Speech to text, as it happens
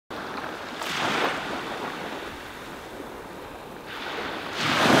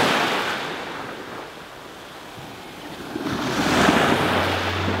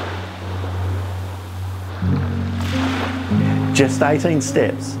Just 18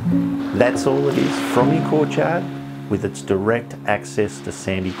 steps. That's all it is from your courtyard, with its direct access to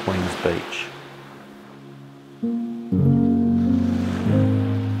Sandy Queen's beach.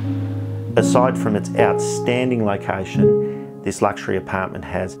 Aside from its outstanding location, this luxury apartment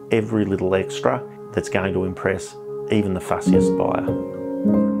has every little extra that's going to impress even the fussiest buyer.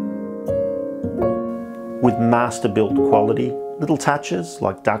 With master-built quality, little touches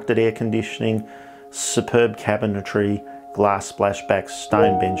like ducted air conditioning, superb cabinetry, glass splashbacks,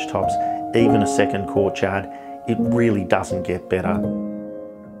 stone bench tops, even a second courtyard, it really doesn't get better.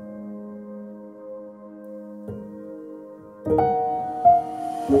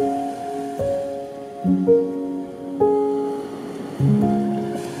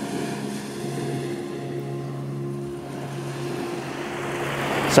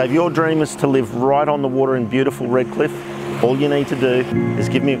 So if your dream is to live right on the water in beautiful Redcliffe, all you need to do is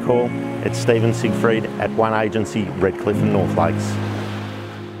give me a call. It's Stephan Siegfried at One Agency, Redcliffe and North Lakes.